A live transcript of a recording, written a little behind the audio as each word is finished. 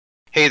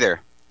Hey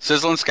there,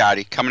 Sizzlin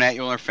Scotty coming at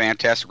you with a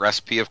fantastic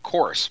recipe, of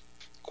course.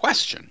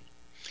 Question: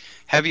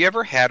 have you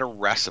ever had a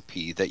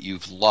recipe that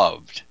you've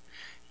loved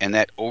and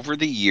that over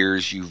the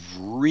years you've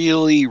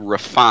really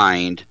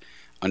refined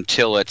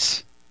until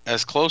it's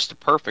as close to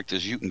perfect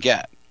as you can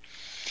get?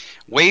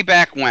 Way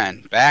back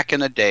when, back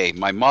in the day,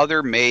 my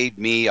mother made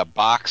me a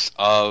box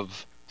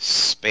of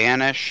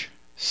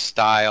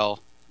Spanish-style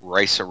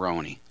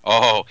rice-a-roni.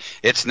 Oh,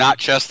 it's not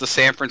just the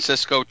San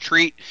Francisco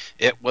treat.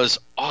 It was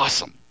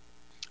awesome.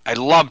 I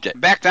loved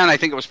it. Back then, I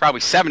think it was probably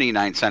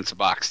 79 cents a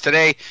box.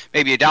 Today,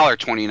 maybe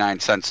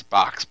 $1.29 a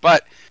box.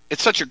 But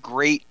it's such a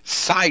great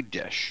side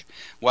dish.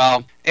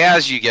 Well,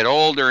 as you get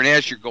older and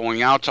as you're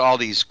going out to all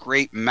these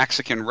great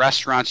Mexican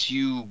restaurants,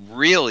 you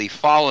really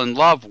fall in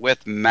love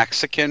with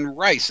Mexican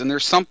rice. And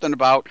there's something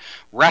about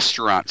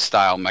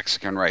restaurant-style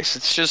Mexican rice.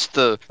 It's just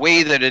the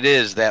way that it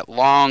is, that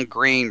long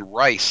grain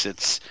rice.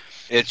 It's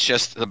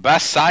just the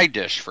best side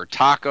dish for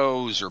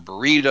tacos or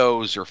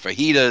burritos or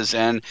fajitas.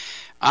 And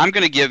I'm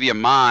going to give you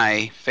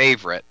my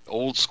favorite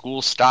old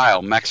school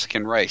style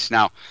Mexican rice.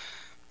 Now,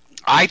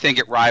 I think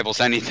it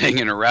rivals anything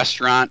in a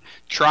restaurant.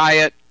 Try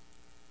it.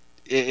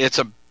 It's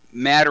a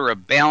matter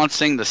of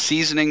balancing the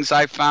seasonings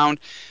I've found.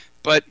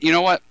 But you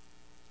know what?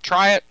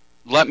 Try it.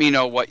 Let me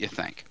know what you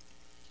think.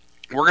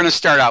 We're going to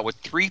start out with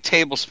 3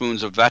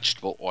 tablespoons of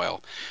vegetable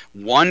oil,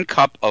 1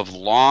 cup of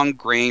long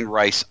grain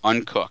rice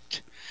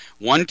uncooked,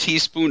 1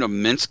 teaspoon of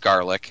minced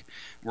garlic.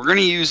 We're going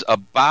to use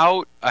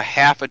about a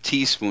half a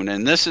teaspoon,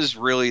 and this is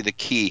really the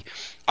key.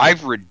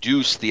 I've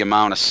reduced the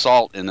amount of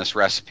salt in this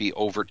recipe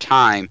over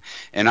time,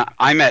 and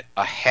I'm at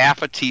a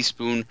half a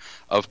teaspoon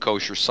of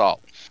kosher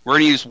salt. We're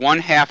going to use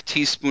 1/2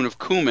 teaspoon of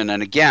cumin,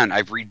 and again,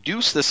 I've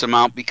reduced this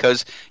amount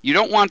because you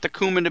don't want the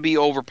cumin to be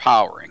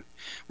overpowering.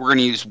 We're going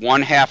to use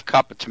 1/2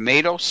 cup of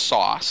tomato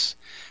sauce,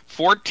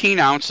 14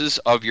 ounces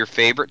of your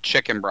favorite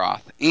chicken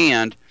broth,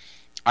 and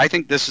I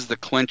think this is the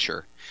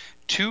clincher,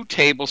 2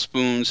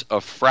 tablespoons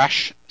of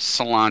fresh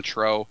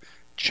cilantro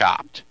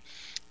chopped.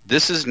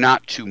 This is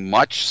not too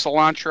much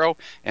cilantro,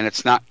 and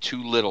it's not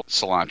too little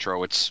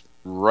cilantro. It's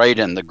right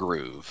in the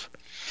groove.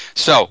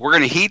 So we're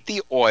going to heat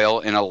the oil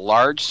in a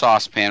large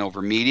saucepan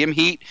over medium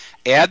heat,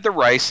 add the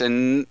rice,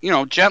 and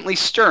gently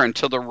stir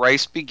until the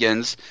rice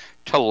begins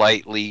to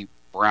lightly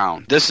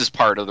brown. This is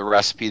part of the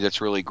recipe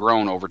that's really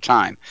grown over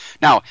time.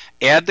 Now,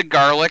 add the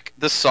garlic,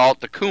 the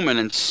salt, the cumin,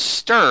 and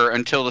stir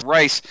until the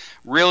rice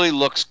really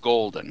looks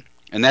golden.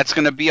 And that's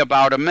going to be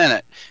about a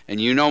minute.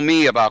 And you know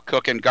me about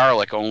cooking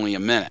garlic only a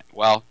minute.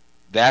 Well,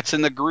 that's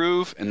in the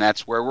groove, and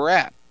that's where we're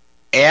at.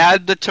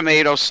 Add the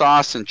tomato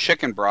sauce and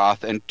chicken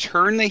broth and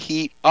turn the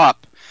heat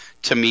up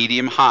to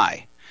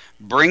medium-high.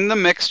 Bring the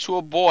mix to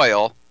a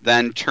boil,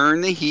 then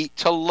turn the heat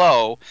to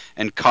low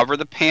and cover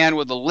the pan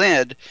with a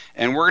lid,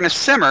 and we're going to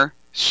simmer,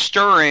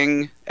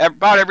 stirring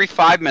about every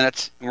 5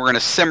 minutes, and we're going to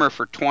simmer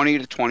for 20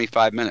 to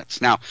 25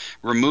 minutes. Now,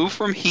 remove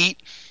from heat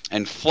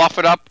and fluff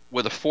it up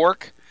with a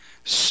fork.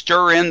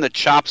 Stir in the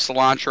chopped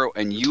cilantro,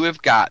 and you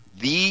have got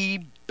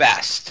the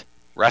best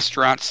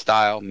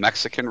restaurant-style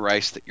Mexican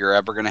rice that you're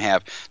ever going to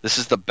have. This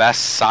is the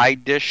best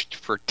side dish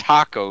for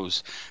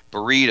tacos,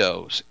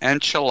 burritos,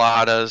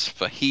 enchiladas,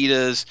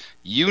 fajitas,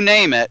 you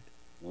name it,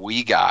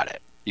 we got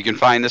it. You can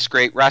find this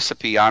great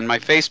recipe on my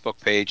Facebook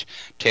page,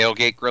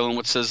 Tailgate Grillin'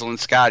 with Sizzlin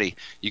Scotty.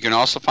 You can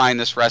also find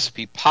this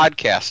recipe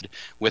podcasted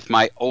with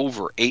my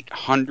over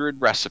 800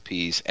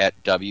 recipes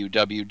at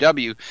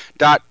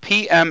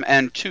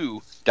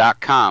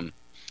www.pmn2.com.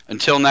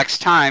 Until next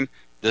time,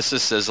 this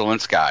is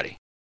Sizzlin Scotty.